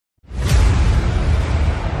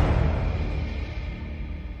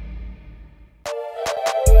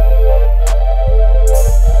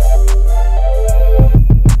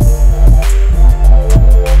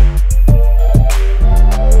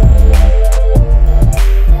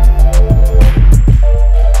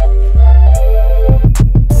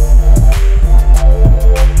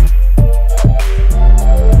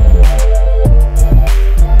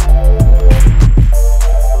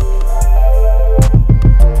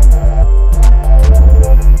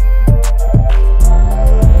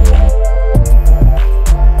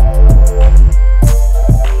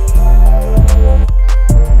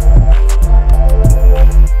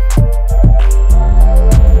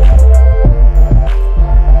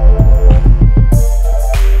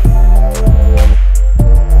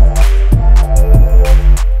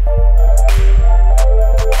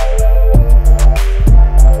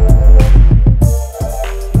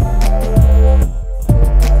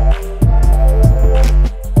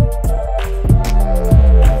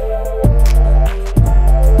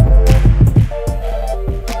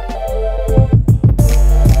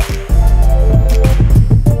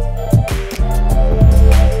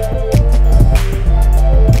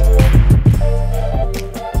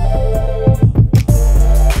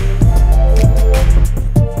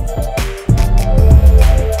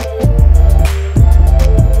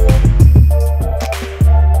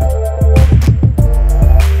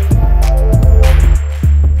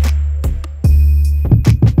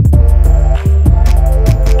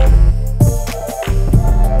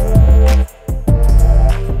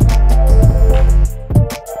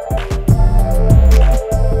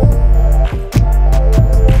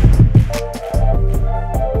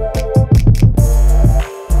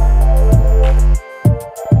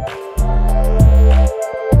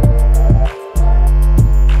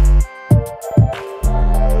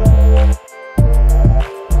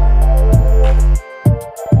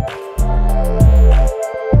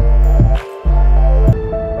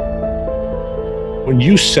when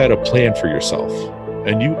you set a plan for yourself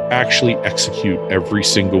and you actually execute every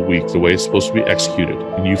single week the way it's supposed to be executed,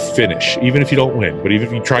 and you finish, even if you don't win, but even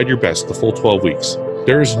if you tried your best the full 12 weeks,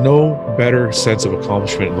 there is no better sense of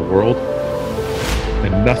accomplishment in the world,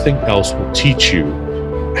 and nothing else will teach you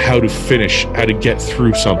how to finish, how to get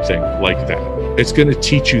through something like that. It's going to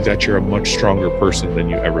teach you that you're a much stronger person than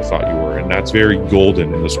you ever thought you were, and that's very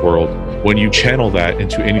golden in this world when you channel that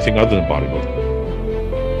into anything other than bodybuilding.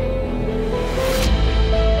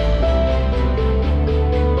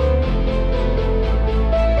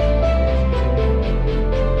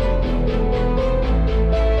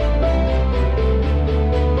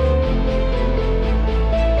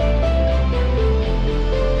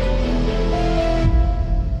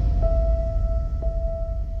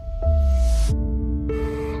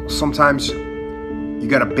 Sometimes you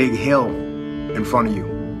got a big hill in front of you,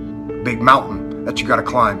 a big mountain that you got to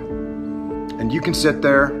climb. And you can sit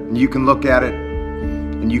there and you can look at it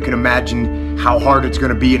and you can imagine how hard it's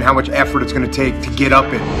going to be and how much effort it's going to take to get up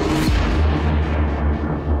it.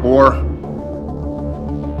 Or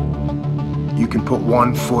you can put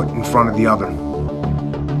one foot in front of the other.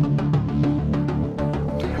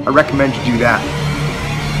 I recommend you do that.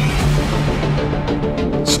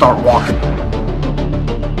 Start walking.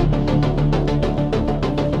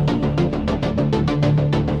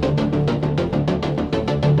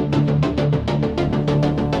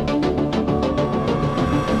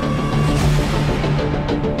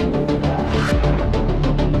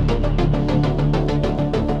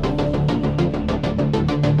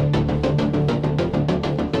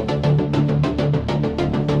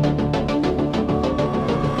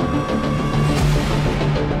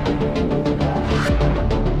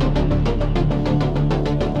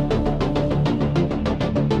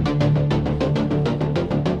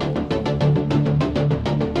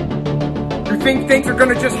 You think things are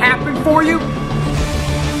gonna just happen for you?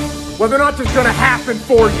 Well, they're not just gonna happen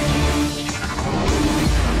for you.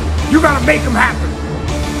 You gotta make them happen.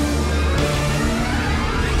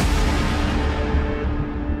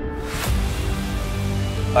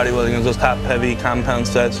 Bodybuilding is those top-heavy compound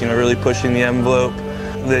sets, you know, really pushing the envelope.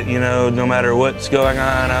 That, you know, no matter what's going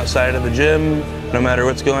on outside of the gym, no matter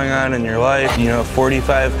what's going on in your life, you know,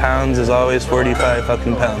 45 pounds is always 45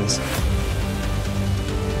 fucking pounds.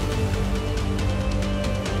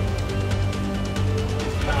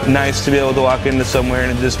 Nice to be able to walk into somewhere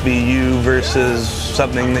and it just be you versus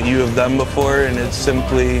something that you have done before, and it's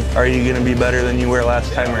simply, are you going to be better than you were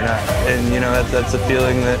last time or not? And you know, that's a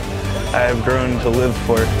feeling that I have grown to live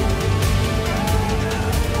for.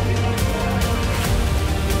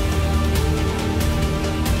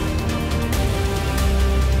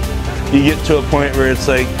 You get to a point where it's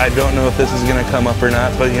like, I don't know if this is going to come up or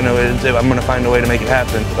not, but you know, I'm going to find a way to make it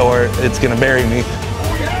happen, or it's going to bury me.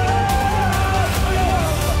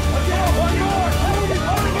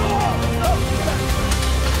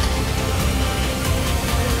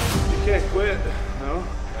 Quit, no?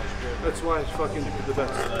 That's why it's fucking the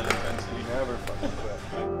best. You never fucking quit.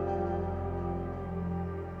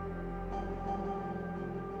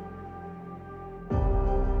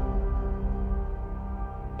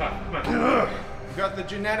 You got the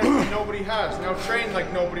genetics that nobody has. Now train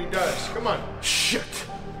like nobody does. Come on. Shit.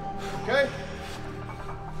 Okay?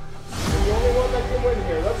 You're the only one that can win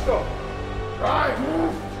here. Let's go. Right.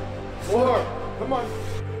 More. Come on.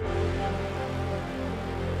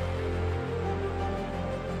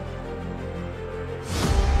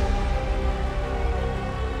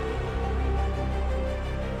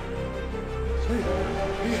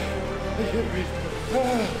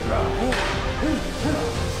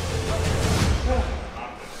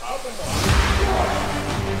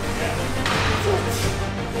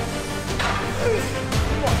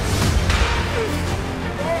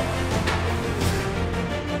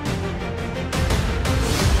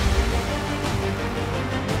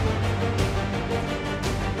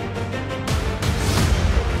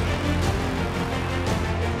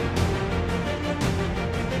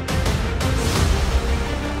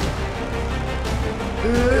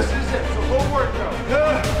 This is it. It's a whole workout.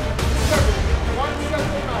 One set of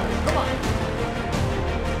time. Come on.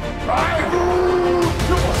 Right.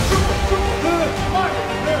 Come on. Come on.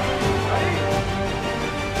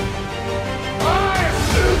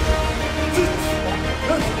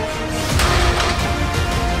 Ready?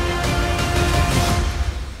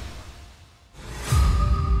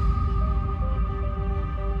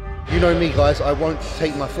 You know me, guys. I won't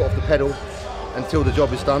take my foot off the pedal until the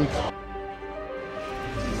job is done.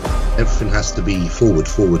 Everything has to be forward,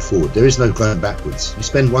 forward, forward. There is no going backwards. You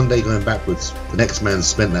spend one day going backwards, the next man's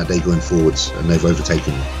spent that day going forwards, and they've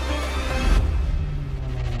overtaken you.